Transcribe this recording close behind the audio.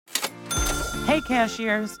Hey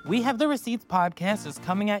cashiers, We Have the Receipts podcast is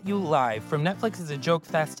coming at you live from Netflix's A Joke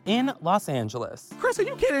Fest in Los Angeles. Chris, are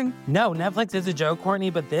you kidding? No, Netflix is a joke, Courtney,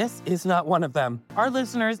 but this is not one of them. Our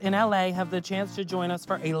listeners in LA have the chance to join us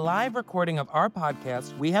for a live recording of our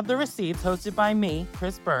podcast, We Have the Receipts, hosted by me,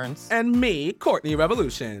 Chris Burns. And me, Courtney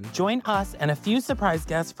Revolution. Join us and a few surprise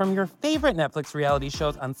guests from your favorite Netflix reality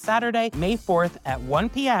shows on Saturday, May 4th at 1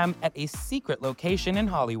 p.m. at a secret location in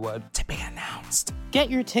Hollywood. To be announced. Get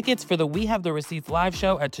your tickets for the We Have the Receipts live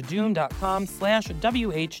show at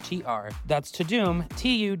tudum.com/WHTR. That's Tudum,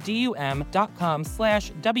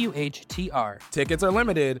 TUDUM.com/WHTR. Tickets are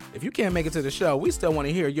limited. If you can't make it to the show, we still want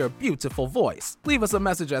to hear your beautiful voice. Leave us a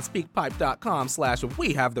message at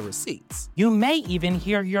speakpipe.com/We Have the Receipts. You may even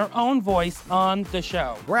hear your own voice on the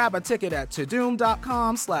show. Grab a ticket at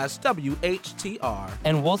tudum.com/WHTR.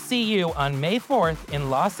 And we'll see you on May 4th in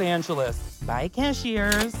Los Angeles. Bye,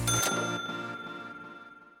 cashiers.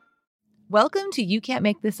 Welcome to You Can't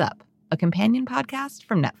Make This Up, a companion podcast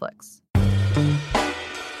from Netflix.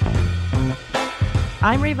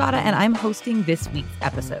 I'm Ray Vada, and I'm hosting this week's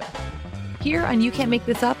episode. Here on You Can't Make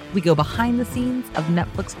This Up, we go behind the scenes of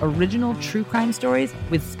Netflix original true crime stories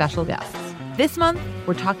with special guests. This month,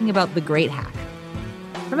 we're talking about The Great Hack.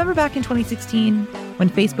 Remember back in 2016 when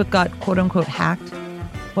Facebook got quote-unquote hacked?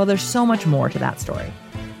 Well, there's so much more to that story.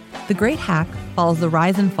 The Great Hack follows the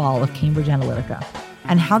rise and fall of Cambridge Analytica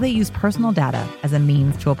and how they use personal data as a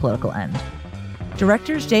means to a political end.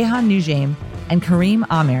 Directors Jehan Noujaim and Karim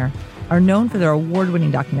Amir are known for their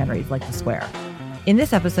award-winning documentaries like The Square. In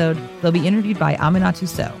this episode, they'll be interviewed by Aminatou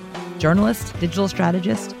Sow, journalist, digital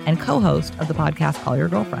strategist, and co-host of the podcast Call Your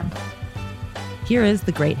Girlfriend. Here is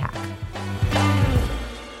The Great Hack.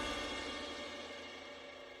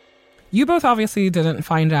 You both obviously didn't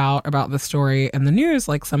find out about the story in the news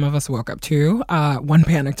like some of us woke up to one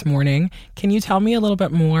panicked morning. Can you tell me a little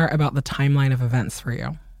bit more about the timeline of events for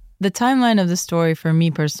you? The timeline of the story for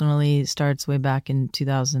me personally starts way back in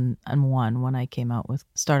 2001 when I came out with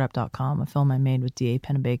Startup.com, a film I made with D.A.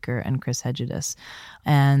 Pennebaker and Chris Hedges.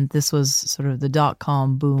 And this was sort of the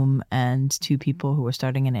dot-com boom and two people who were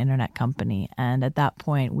starting an internet company. And at that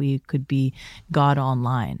point, we could be God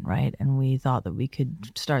online, right? And we thought that we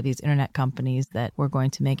could start these internet companies that were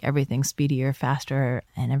going to make everything speedier, faster,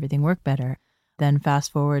 and everything work better. Then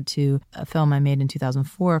fast forward to a film I made in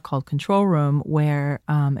 2004 called Control Room, where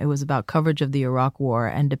it was about coverage of the Iraq War.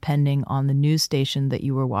 And depending on the news station that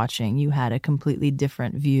you were watching, you had a completely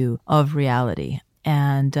different view of reality.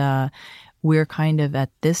 And we're kind of at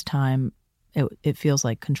this time, it feels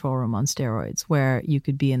like Control Room on steroids, where you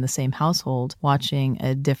could be in the same household looking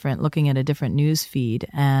at a different news feed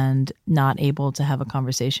and not able to have a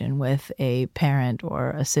conversation with a parent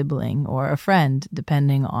or a sibling or a friend,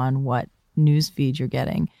 depending on what news feed you're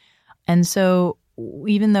getting. And so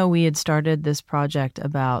even though we had started this project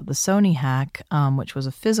about the Sony hack, which was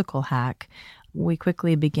a physical hack, we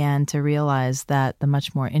quickly began to realize that the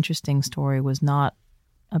much more interesting story was not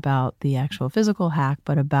about the actual physical hack,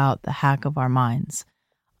 but about the hack of our minds.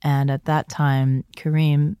 And at that time,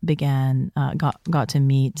 Karim got to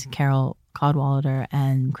meet Carol Cadwalader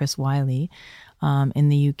and Chris Wiley in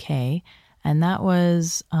the UK. And that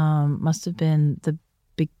was, must have been the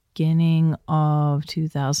beginning of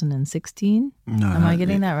 2016. Am I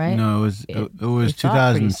getting that right? No, it was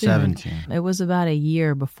 2017. It was about a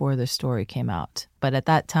year before the story came out. But at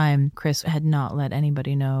that time, Chris had not let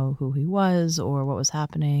anybody know who he was or what was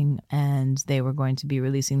happening, and they were going to be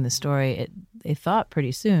releasing the story. They thought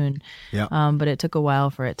pretty soon, but it took a while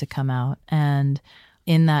for it to come out. And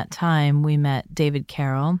in that time, we met David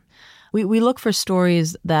Carroll. We look for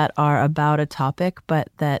stories that are about a topic, but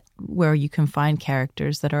that where you can find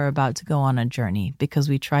characters that are about to go on a journey, because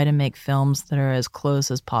we try to make films that are as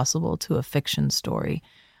close as possible to a fiction story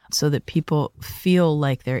so that people feel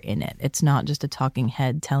like they're in it. It's not just a talking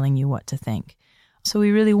head telling you what to think. So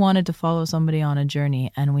we really wanted to follow somebody on a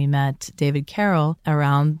journey, and we met David Carroll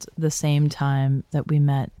around the same time that we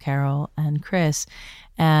met Carol and Chris.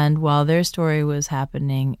 And while their story was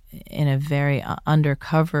happening in a very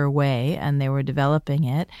undercover way and they were developing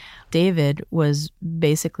it, David was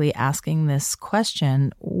basically asking this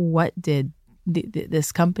question: what did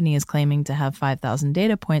this company is claiming to have 5,000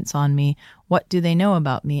 data points on me? What do they know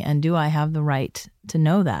about me? And do I have the right to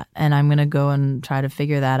know that? And I'm going to go and try to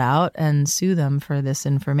figure that out and sue them for this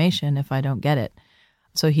information if I don't get it.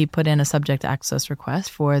 So he put in a subject access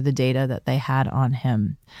request for the data that they had on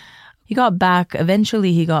him.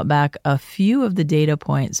 Eventually he got back a few of the data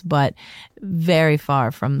points, but very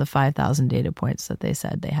far from the 5,000 data points that they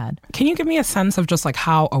said they had. Can you give me a sense of just like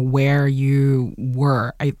how aware you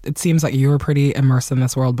were? It seems like you were pretty immersed in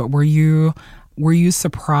this world, but were you Were you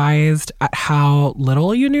surprised at how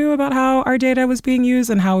little you knew about how our data was being used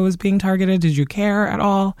and how it was being targeted? Did you care at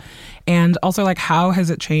all? And also, like, how has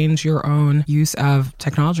it changed your own use of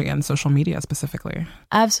technology and social media specifically?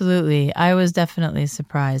 Absolutely. I was definitely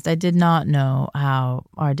surprised. I did not know how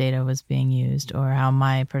our data was being used or how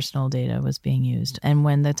my personal data was being used. And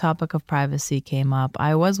when the topic of privacy came up,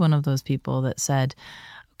 I was one of those people that said,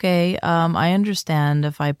 okay, I understand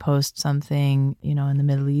if I post something, in the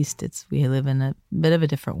Middle East, we live in a bit of a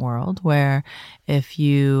different world where if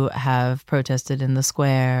you have protested in the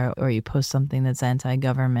square or you post something that's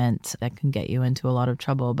anti-government, that can get you into a lot of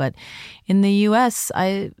trouble. But in the US,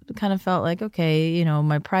 I kind of felt like, okay,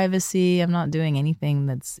 my privacy, I'm not doing anything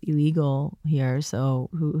that's illegal here, so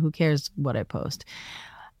who cares what I post?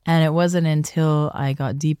 And it wasn't until I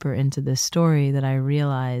got deeper into this story that I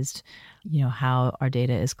realized how our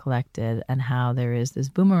data is collected and how there is this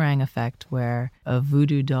boomerang effect where a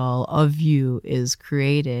voodoo doll of you is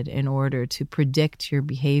created in order to predict your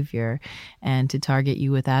behavior and to target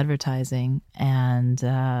you with advertising. And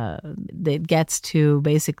it gets to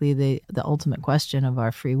basically the ultimate question of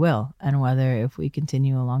our free will and whether if we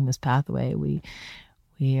continue along this pathway, we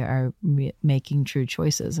are making true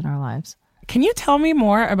choices in our lives. Can you tell me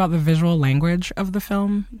more about the visual language of the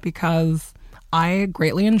film? Because I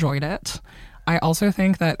greatly enjoyed it. I also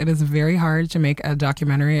think that it is very hard to make a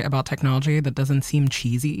documentary about technology that doesn't seem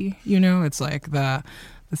cheesy. It's like the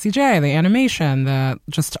CGI, the animation,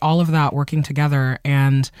 just all of that working together.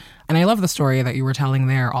 And I love the story that you were telling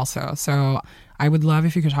there also. So I would love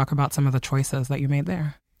if you could talk about some of the choices that you made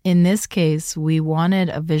there. In this case, we wanted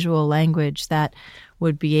a visual language that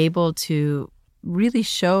would be able to really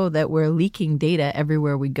show that we're leaking data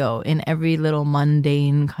everywhere we go, in every little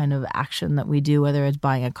mundane kind of action that we do, whether it's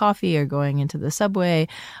buying a coffee or going into the subway,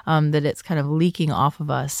 that it's kind of leaking off of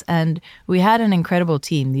us. And we had an incredible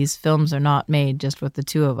team. These films are not made just with the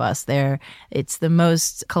two of us. It's the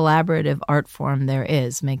most collaborative art form there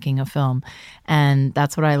is, making a film. And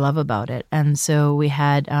that's what I love about it. And so we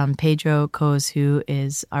had Pedro Coz, who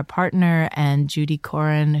is our partner, and Judy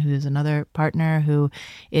Corin, who's another partner who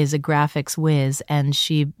is a graphics whiz. And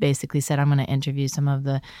she basically said, I'm going to interview some of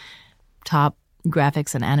the top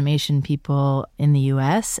graphics and animation people in the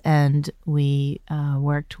U.S. And we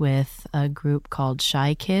worked with a group called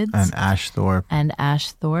Shy Kids. And Ash Thorpe.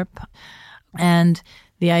 And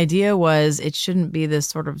the idea was it shouldn't be this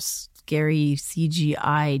sort of scary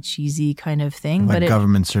CGI cheesy kind of thing, like but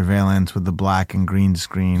government surveillance with the black and green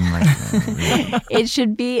screen. It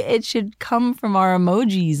should come from our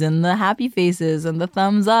emojis and the happy faces and the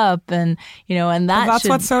thumbs up and that's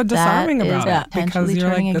what's so disarming about it, because you're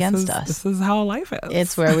turning like, against us. This is how life is.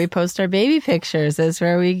 It's where we post our baby pictures. It's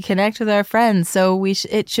where we connect with our friends. So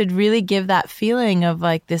it should really give that feeling of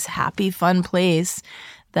like this happy, fun place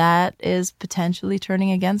that is potentially turning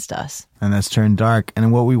against us. And that's turned dark.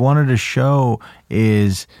 And what we wanted to show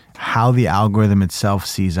is how the algorithm itself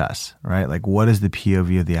sees us, right? Like, what is the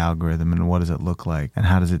POV of the algorithm and what does it look like and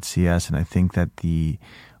how does it see us? And I think that the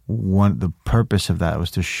purpose of that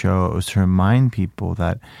was to remind people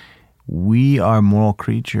that we are moral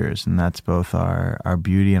creatures, and that's both our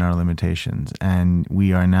beauty and our limitations. And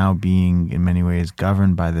we are now being, in many ways,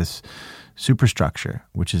 governed by this superstructure,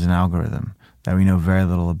 which is an algorithm that we know very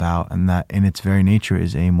little about, and that in its very nature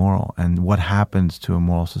is amoral. And what happens to a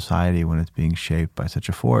moral society when it's being shaped by such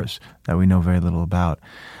a force that we know very little about.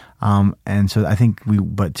 And so I think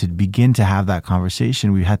but to begin to have that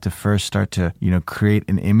conversation, we had to first start to, create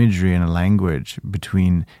an imagery and a language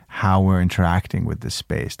between how we're interacting with this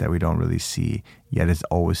space that we don't really see, yet is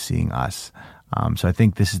always seeing us. So I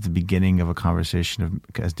think this is the beginning of a conversation of,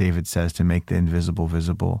 as David says, to make the invisible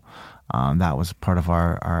visible. That was part of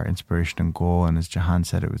our inspiration and goal. And as Jahan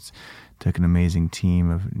said, took an amazing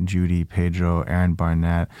team of Judy, Pedro, Aaron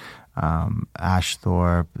Barnett, Ash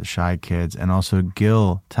Thorpe, the Shy Kids, and also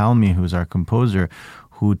Gil Talmy, who's our composer,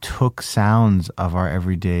 who took sounds of our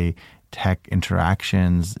everyday tech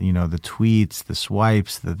interactions, the tweets, the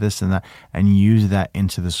swipes, the this and that, and used that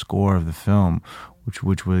into the score of the film,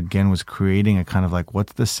 which again was creating a kind of like,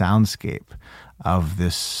 what's the soundscape of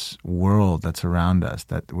this world that's around us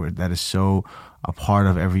that is so a part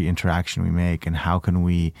of every interaction we make, and how can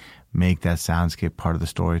we make that soundscape part of the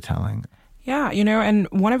storytelling? Yeah, and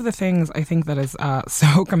one of the things I think that is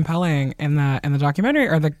so compelling in the documentary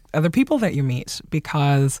are the people that you meet,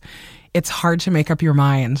 because it's hard to make up your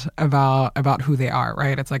mind about who they are,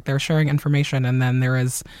 right? It's like they're sharing information, and then there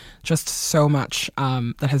is just so much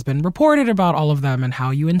that has been reported about all of them and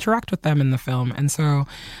how you interact with them in the film. And so,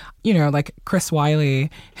 you know, like Chris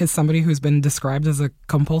Wiley is somebody who's been described as a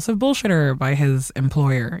compulsive bullshitter by his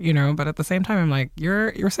employer, you know, but at the same time, I'm like,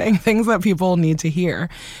 you're saying things that people need to hear.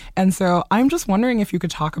 And so I'm just wondering if you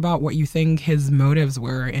could talk about what you think his motives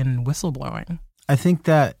were in whistleblowing. I think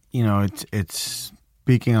that, you know, it's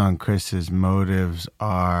speaking on Chris's motives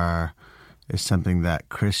is something that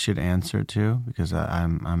Chris should answer to, because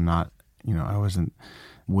I'm not, you know, I wasn't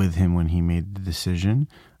with him when he made the decision.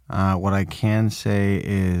 What I can say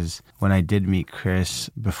is when I did meet Chris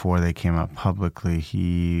before they came out publicly,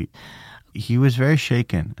 he was very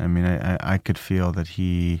shaken. I mean, I could feel that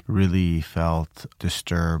he really felt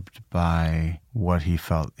disturbed by what he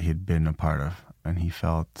felt he'd been a part of. And he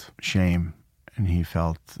felt shame and he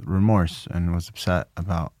felt remorse and was upset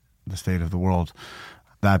about the state of the world.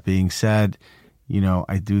 That being said, you know,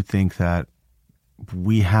 I do think that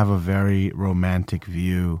we have a very romantic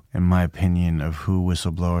view, in my opinion, of who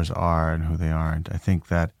whistleblowers are and who they aren't. I think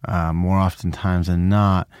that more oftentimes than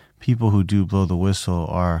not, people who do blow the whistle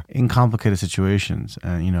are in complicated situations.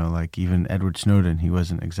 You know, like even Edward Snowden, he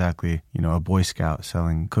wasn't exactly, you know, a Boy Scout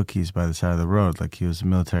selling cookies by the side of the road. Like he was a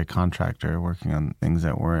military contractor working on things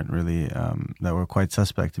that weren't really, that were quite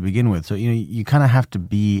suspect to begin with. So, you know, you kind of have to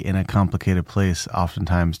be in a complicated place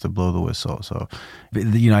oftentimes to blow the whistle. So,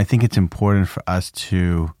 you know, I think it's important for us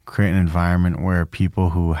to create an environment where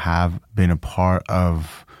people who have been a part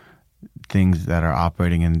of things that are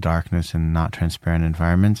operating in darkness and not transparent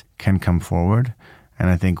environments can come forward. And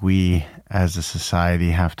I think we as a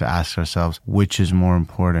society have to ask ourselves, which is more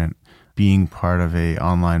important, being part of a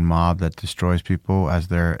online mob that destroys people as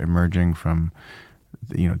they're emerging from,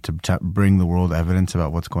 you know, to bring the world evidence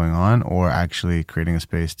about what's going on, or actually creating a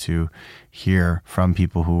space to hear from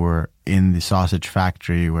people who were in the sausage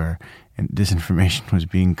factory where disinformation was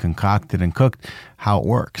being concocted and cooked, how it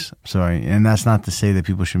works. So, and that's not to say that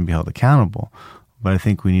people shouldn't be held accountable, but I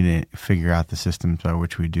think we need to figure out the systems by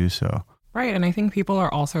which we do so. Right. And I think people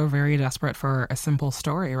are also very desperate for a simple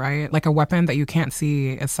story, right? Like a weapon that you can't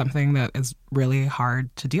see is something that is really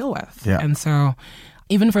hard to deal with. Yeah. And so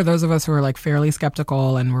even for those of us who are like fairly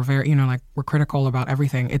skeptical and we're very, you know, like we're critical about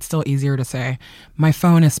everything, it's still easier to say, my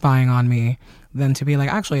phone is spying on me, than to be like,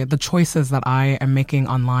 actually, the choices that I am making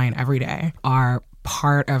online every day are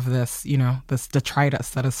part of this, you know, this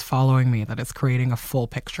detritus that is following me, that is creating a full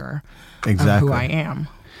picture of who I am.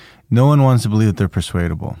 No one wants to believe that they're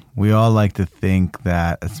persuadable. We all like to think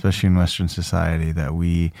that, especially in Western society, that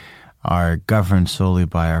we are governed solely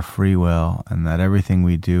by our free will and that everything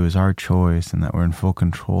we do is our choice and that we're in full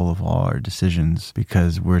control of all our decisions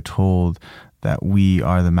because we're told that we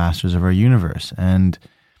are the masters of our universe. And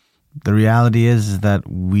the reality is that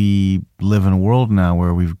we live in a world now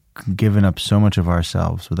where we've given up so much of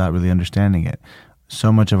ourselves without really understanding it.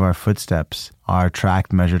 So much of our footsteps are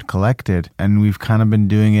tracked, measured, collected, and we've kind of been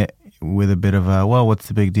doing it with a bit of a, well, what's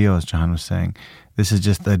the big deal, as John was saying. This is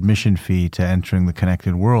just the admission fee to entering the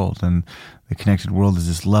connected world, and the connected world is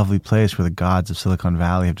this lovely place where the gods of Silicon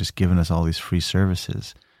Valley have just given us all these free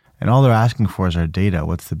services. And all they're asking for is our data.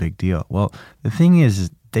 What's the big deal? Well, the thing is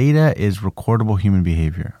data is recordable human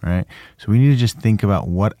behavior, right? So we need to just think about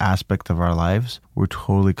what aspect of our lives we're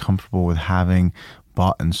totally comfortable with having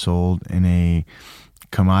bought and sold in a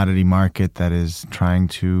commodity market that is trying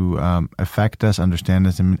to affect us, understand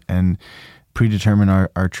us, and predetermine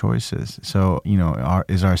our choices. So, you know,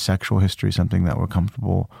 is our sexual history something that we're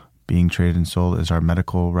comfortable being traded and sold? Is our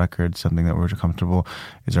medical record something that we're comfortable?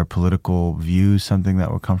 Is our political views something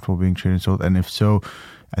that we're comfortable being traded and sold? And if so,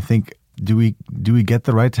 I think, do we get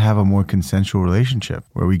the right to have a more consensual relationship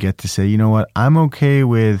where we get to say, you know what, I'm okay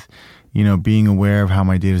with, you know, being aware of how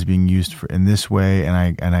my data is being used in this way, and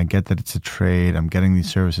I get that it's a trade. I'm getting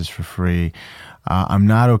these services for free. I'm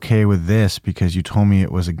not okay with this because you told me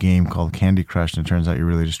it was a game called Candy Crush, and it turns out you're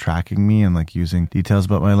really just tracking me and like using details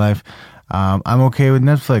about my life. I'm okay with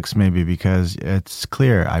Netflix maybe because it's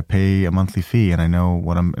clear. I pay a monthly fee and I know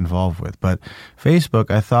what I'm involved with. But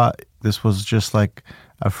Facebook, I thought this was just like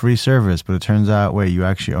a free service, but it turns out, wait, you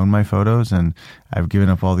actually own my photos and I've given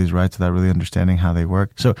up all these rights without really understanding how they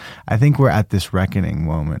work. So I think we're at this reckoning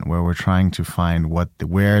moment where we're trying to find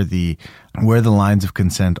where the lines of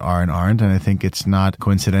consent are and aren't. And I think it's not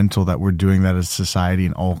coincidental that we're doing that as a society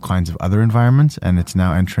in all kinds of other environments, and it's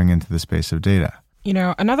now entering into the space of data. You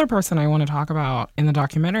know, another person I want to talk about in the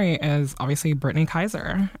documentary is obviously Brittany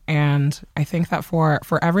Kaiser. And I think that for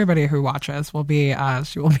everybody who watches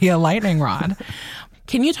she will be a lightning rod.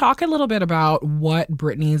 Can you talk a little bit about what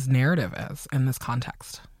Brittany's narrative is in this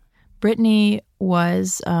context? Brittany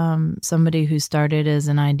was somebody who started as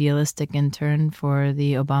an idealistic intern for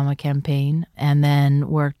the Obama campaign and then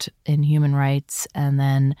worked in human rights and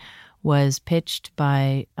then was pitched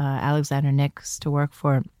by Alexander Nix to work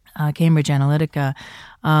for Cambridge Analytica.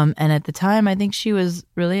 And at the time, I think she was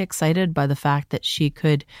really excited by the fact that she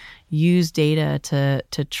could use data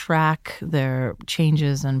to track their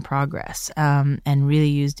changes and progress and really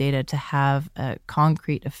use data to have a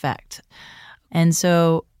concrete effect. And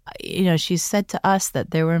so, she said to us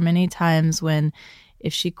that there were many times when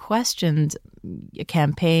if she questioned a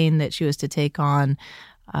campaign that she was to take on,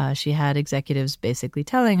 she had executives basically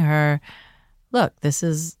telling her, look, this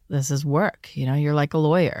is work. You're like a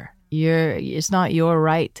lawyer. It's not your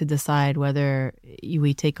right to decide whether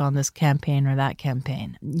we take on this campaign or that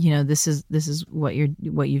campaign. This is what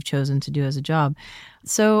you've chosen to do as a job.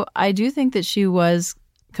 So I do think that she was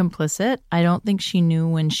complicit. I don't think she knew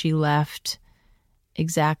when she left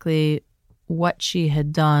exactly what she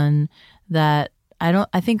had done. That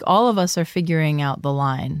I think all of us are figuring out the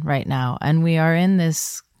line right now, and we are in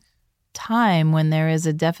this time when there is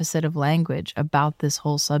a deficit of language about this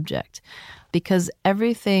whole subject, because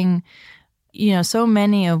everything, so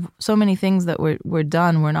many things that were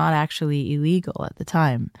done were not actually illegal at the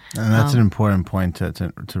time. And that's an important point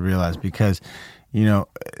to realize, because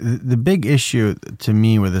the big issue to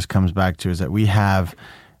me where this comes back to is that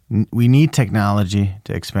we need technology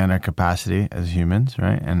to expand our capacity as humans,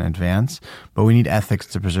 right, and advance, but we need ethics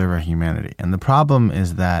to preserve our humanity. And the problem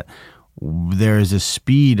is that there is a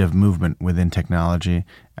speed of movement within technology,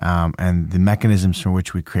 and the mechanisms for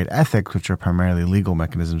which we create ethics, which are primarily legal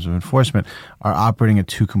mechanisms of enforcement, are operating at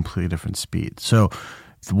two completely different speeds. So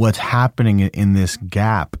what's happening in this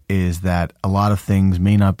gap is that a lot of things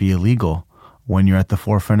may not be illegal when you're at the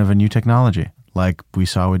forefront of a new technology, like we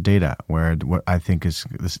saw with data, where what I think is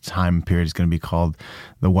this time period is going to be called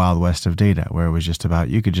the Wild West of data, where it was just about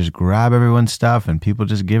you could just grab everyone's stuff and people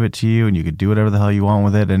just give it to you and you could do whatever the hell you want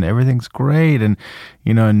with it and everything's great and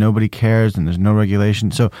and nobody cares and there's no regulation.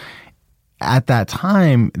 So at that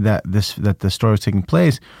time that the story was taking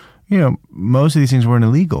place, most of these things weren't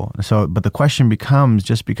illegal. So, but the question becomes,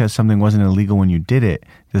 just because something wasn't illegal when you did it,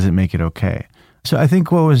 does it make it okay? So I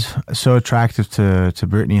think what was so attractive to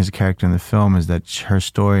Brittany as a character in the film is that her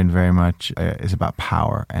story and very much is about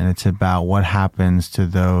power, and it's about what happens to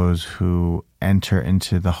those who enter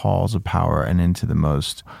into the halls of power and into the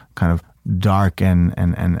most kind of dark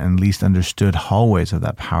and least understood hallways of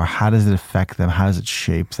that power. How does it affect them? How does it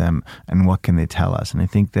shape them? And what can they tell us? And I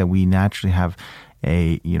think that we naturally have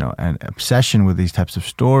an obsession with these types of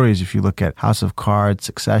stories. If you look at House of Cards,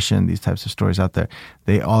 Succession, these types of stories out there,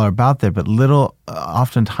 they all are about there. But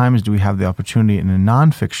oftentimes do we have the opportunity in a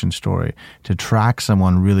nonfiction story to track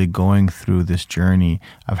someone really going through this journey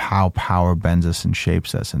of how power bends us and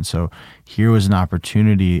shapes us. And so here was an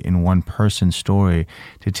opportunity in one person's story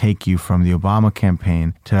to take you from the Obama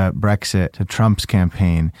campaign to Brexit to Trump's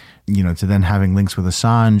campaign, to then having links with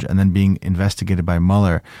Assange and then being investigated by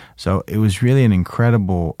Mueller. So it was really an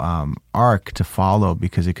incredible arc to follow,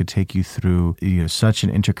 because it could take you through such an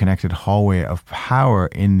interconnected hallway of power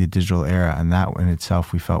in the digital era. And that in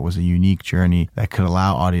itself we felt was a unique journey that could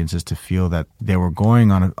allow audiences to feel that they were going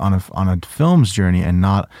on a film's journey and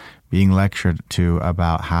not being lectured to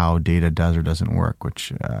about how data does or doesn't work,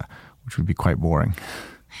 which would be quite boring.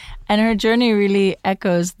 And her journey really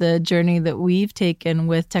echoes the journey that we've taken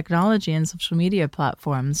with technology and social media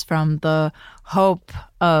platforms, from the hope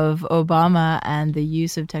of Obama and the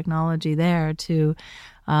use of technology there to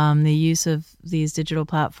the use of these digital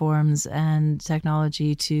platforms and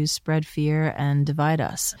technology to spread fear and divide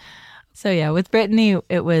us. So yeah, with Brittany,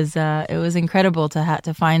 it was incredible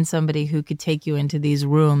to find somebody who could take you into these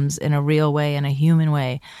rooms in a real way, in a human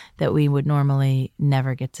way, that we would normally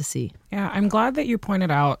never get to see. Yeah, I'm glad that you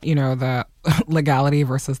pointed out, the legality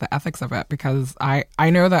versus the ethics of it, because I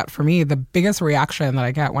know that for me, the biggest reaction that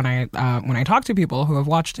I get when I talk to people who have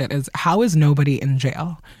watched it is, how is nobody in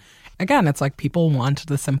jail? Again, it's like people want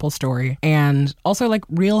the simple story, and also like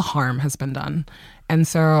real harm has been done. And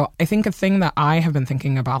so I think a thing that I have been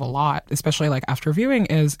thinking about a lot, especially like after viewing,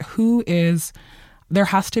 is there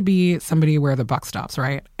has to be somebody where the buck stops,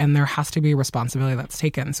 right? And there has to be responsibility that's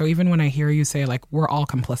taken. So even when I hear you say like, we're all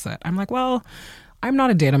complicit, I'm like, well, I'm not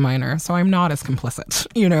a data miner, so I'm not as complicit.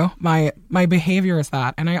 My behavior is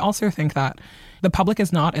that. And I also think that the public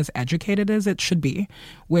is not as educated as it should be,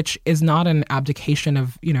 which is not an abdication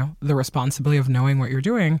of, the responsibility of knowing what you're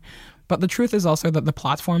doing. But the truth is also that the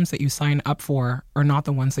platforms that you sign up for are not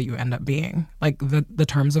the ones that you end up being. Like the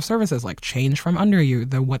terms of services, like change from under you,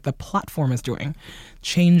 what the platform is doing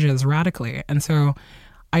changes radically. And so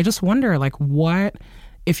I just wonder, like, what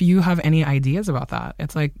if you have any ideas about that,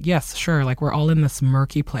 it's like, yes, sure, like we're all in this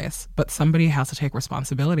murky place, but somebody has to take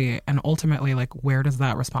responsibility. And ultimately, like, where does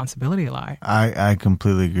that responsibility lie? I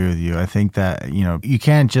completely agree with you. I think that, you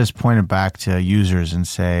can't just point it back to users and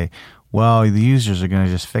say, well, the users are going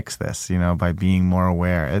to just fix this, by being more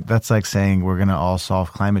aware. That's like saying we're going to all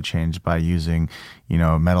solve climate change by using,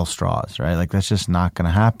 metal straws, right? Like, that's just not going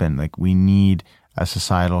to happen. Like, we need a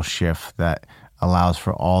societal shift that allows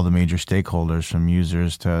for all the major stakeholders, from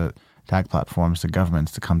users to tech platforms to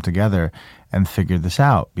governments, to come together and figure this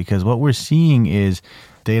out. Because what we're seeing is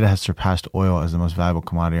data has surpassed oil as the most valuable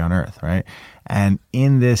commodity on earth, right? And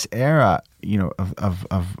in this era,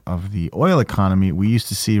 of the oil economy, we used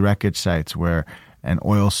to see wreckage sites where an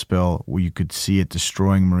oil spill, where you could see it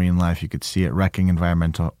destroying marine life, you could see it wrecking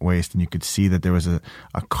environmental waste, and you could see that there was a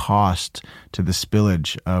cost to the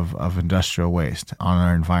spillage of industrial waste on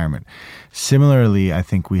our environment. Similarly, I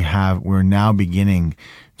think we're now beginning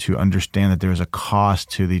to understand that there is a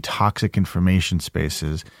cost to the toxic information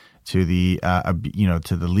spaces, to the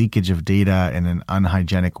to the leakage of data in an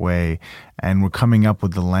unhygienic way, and we're coming up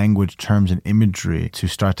with the language, terms, and imagery to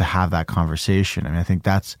start to have that conversation. I think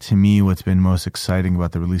that's, to me, what's been most exciting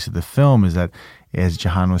about the release of the film, is that, as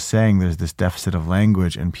Jahan was saying, there's this deficit of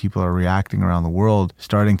language, and people are reacting around the world,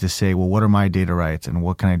 starting to say, well, what are my data rights, and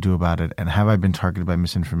what can I do about it, and have I been targeted by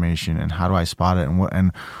misinformation, and how do I spot it,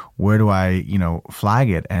 and where do I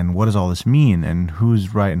flag it, and what does all this mean, and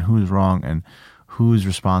who's right and who's wrong, and who's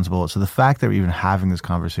responsible. So the fact that we're even having this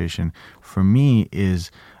conversation, for me,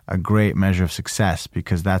 is a great measure of success,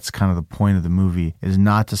 because that's kind of the point of the movie, is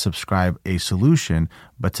not to subscribe a solution,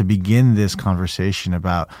 but to begin this conversation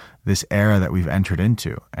about this era that we've entered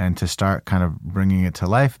into, and to start kind of bringing it to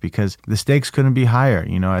life, because the stakes couldn't be higher.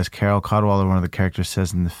 As Carol Cadwalladr, one of the characters,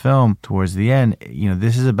 says in the film towards the end,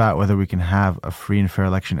 this is about whether we can have a free and fair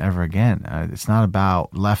election ever again. It's not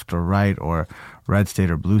about left or right, or red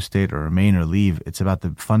state or blue state, or remain or leave. It's about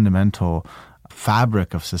the fundamental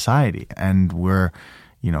fabric of society. And we're,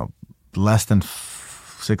 less than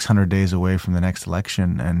 600 days away from the next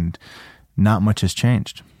election, and not much has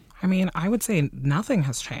changed. I mean, I would say nothing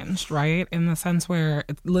has changed, right? In the sense where,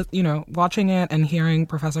 watching it and hearing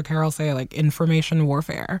Professor Carroll say, like, information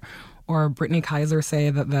warfare, or Brittany Kaiser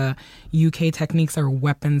say that the UK techniques are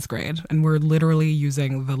weapons grade, and we're literally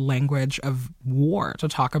using the language of war to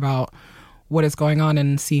talk about what is going on,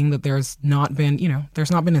 and seeing that there's not been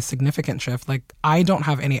a significant shift. Like, I don't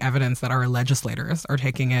have any evidence that our legislators are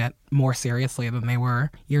taking it more seriously than they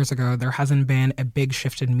were years ago. There hasn't been a big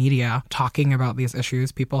shift in media talking about these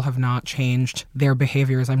issues. People have not changed their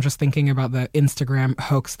behaviors. I'm just thinking about the Instagram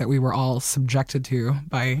hoax that we were all subjected to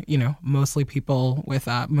by, mostly people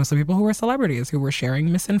who were celebrities who were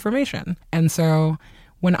sharing misinformation. And so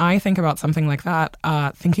when I think about something like that,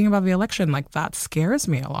 thinking about the election, like, that scares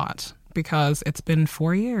me a lot, because it's been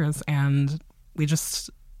 4 years and we just,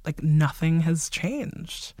 like, nothing has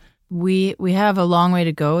changed. We have a long way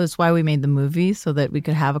to go. That's why we made the movie, so that we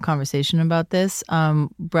could have a conversation about this.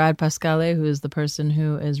 Brad Pascale, who is the person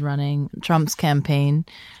who is running Trump's campaign,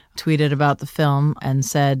 tweeted about the film and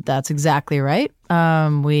said, that's exactly right.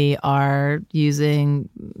 We are using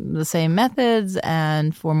the same methods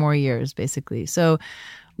and 4 more years, basically. So,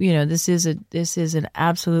 this is an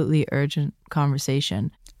absolutely urgent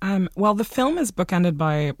conversation. Well, the film is bookended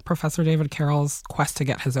by Professor David Carroll's quest to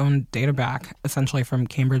get his own data back, essentially from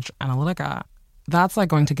Cambridge Analytica. That's like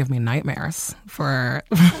going to give me nightmares for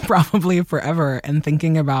probably forever, and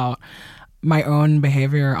thinking about my own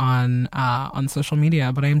behavior on social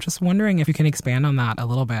media. But I'm just wondering if you can expand on that a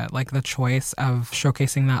little bit, like the choice of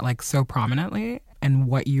showcasing that, like, so prominently, and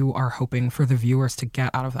what you are hoping for the viewers to get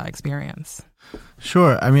out of that experience.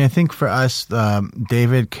 Sure. I mean, I think for us,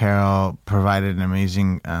 David Carroll provided an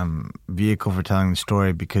amazing vehicle for telling the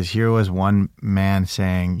story, because here was one man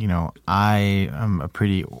saying, I am a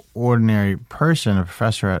pretty ordinary person, a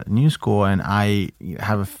professor at New School, and I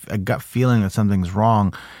have a gut feeling that something's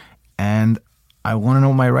wrong, and I want to know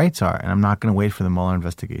what my rights are, and I'm not going to wait for the Mueller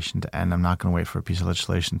investigation to end. I'm not going to wait for a piece of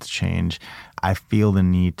legislation to change. I feel the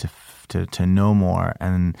need to know more.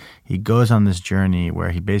 And he goes on this journey where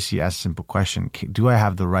he basically asks a simple question: do I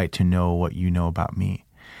have the right to know what you know about me?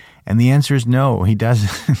 And the answer is no, he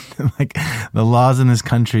doesn't. Like, the laws in this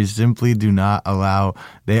country simply do not allow,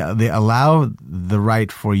 they allow the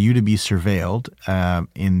right for you to be surveilled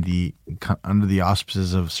under the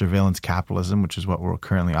auspices of surveillance capitalism, which is what we're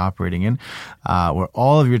currently operating in, where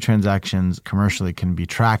all of your transactions commercially can be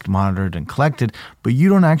tracked, monitored, and collected, but you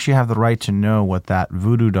don't actually have the right to know what that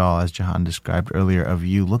voodoo doll, as Jahan described earlier, of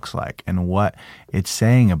you looks like, and what it's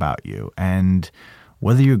saying about you. And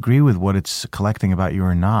whether you agree with what it's collecting about you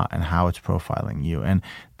or not and how it's profiling you. And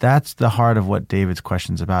that's the heart of what David's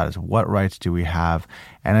question's about, is what rights do we have?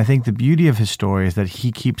 And I think the beauty of his story is that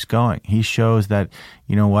he keeps going. He shows that,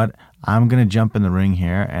 you know what, I'm going to jump in the ring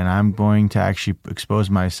here and I'm going to actually expose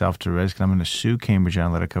myself to risk. And I'm going to sue Cambridge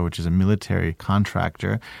Analytica, which is a military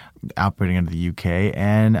contractor operating under the UK,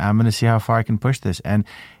 and I'm going to see how far I can push this. And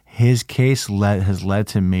his case has led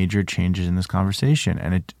to major changes in this conversation.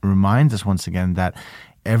 And it reminds us once again that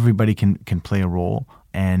everybody can play a role,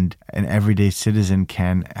 and an everyday citizen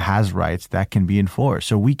has rights that can be enforced.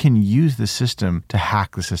 So we can use the system to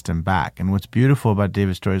hack the system back. And what's beautiful about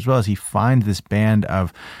David's story as well is he finds this band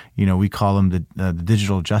of, we call them the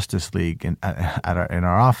Digital Justice League in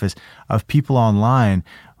our office, of people online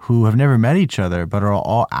who have never met each other but are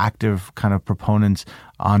all active kind of proponents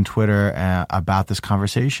on Twitter about this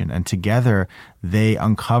conversation. And together, they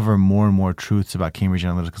uncover more and more truths about Cambridge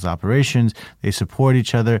Analytica's operations. They support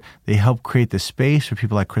each other. They help create the space for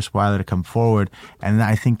people like Chris Weiler to come forward. And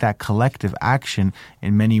I think that collective action,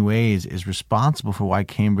 in many ways, is responsible for why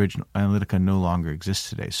Cambridge Analytica no longer exists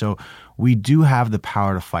today. So we do have the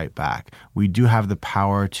power to fight back. We do have the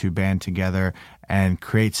power to band together and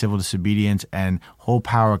create civil disobedience and hold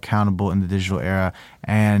power accountable in the digital era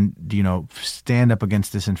and, stand up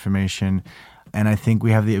against disinformation. And I think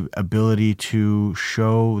we have the ability to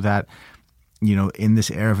show that, in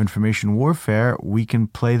this era of information warfare, we can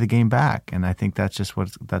play the game back. And I think that's just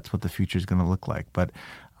what the future is going to look like. But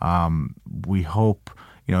we hope,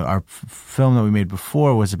 our film that we made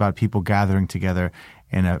before was about people gathering together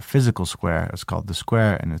in a physical square. It's called The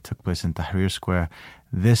Square, and it took place in Tahrir Square.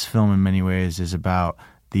 This film, in many ways, is about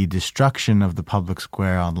the destruction of the public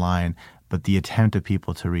square online, but the attempt of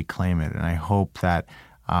people to reclaim it. And I hope that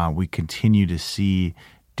we continue to see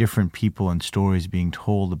different people and stories being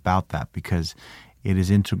told about that, because it is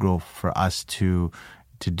integral for us to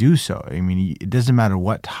do so. I mean, it doesn't matter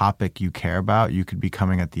what topic you care about. You could be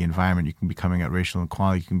coming at the environment. You can be coming at racial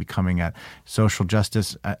inequality. You can be coming at social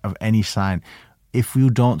justice of any sign. If you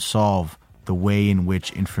don't solve the way in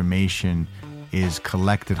which information is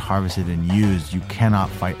collected, harvested, and used, you cannot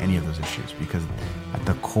fight any of those issues, because at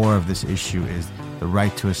the core of this issue is the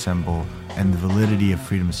right to assemble and the validity of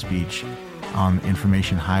freedom of speech on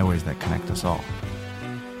information highways that connect us all.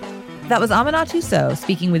 That was Aminatou Sow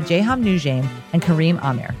speaking with Jeham Noujaim and Kareem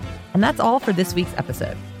Amir. And that's all for this week's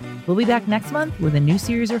episode. We'll be back next month with a new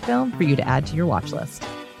series or film for you to add to your watch list.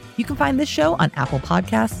 You can find this show on Apple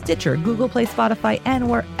Podcasts, Stitcher, Google Play, Spotify, and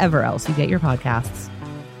wherever else you get your podcasts.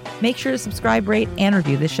 Make sure to subscribe, rate, and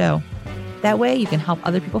review this show. That way you can help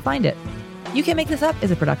other people find it. You Can't Make This Up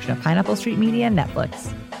is a production of Pineapple Street Media and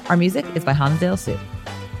Netflix. Our music is by Hansdale Soup.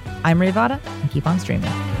 I'm Ray Vada, and keep on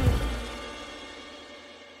streaming.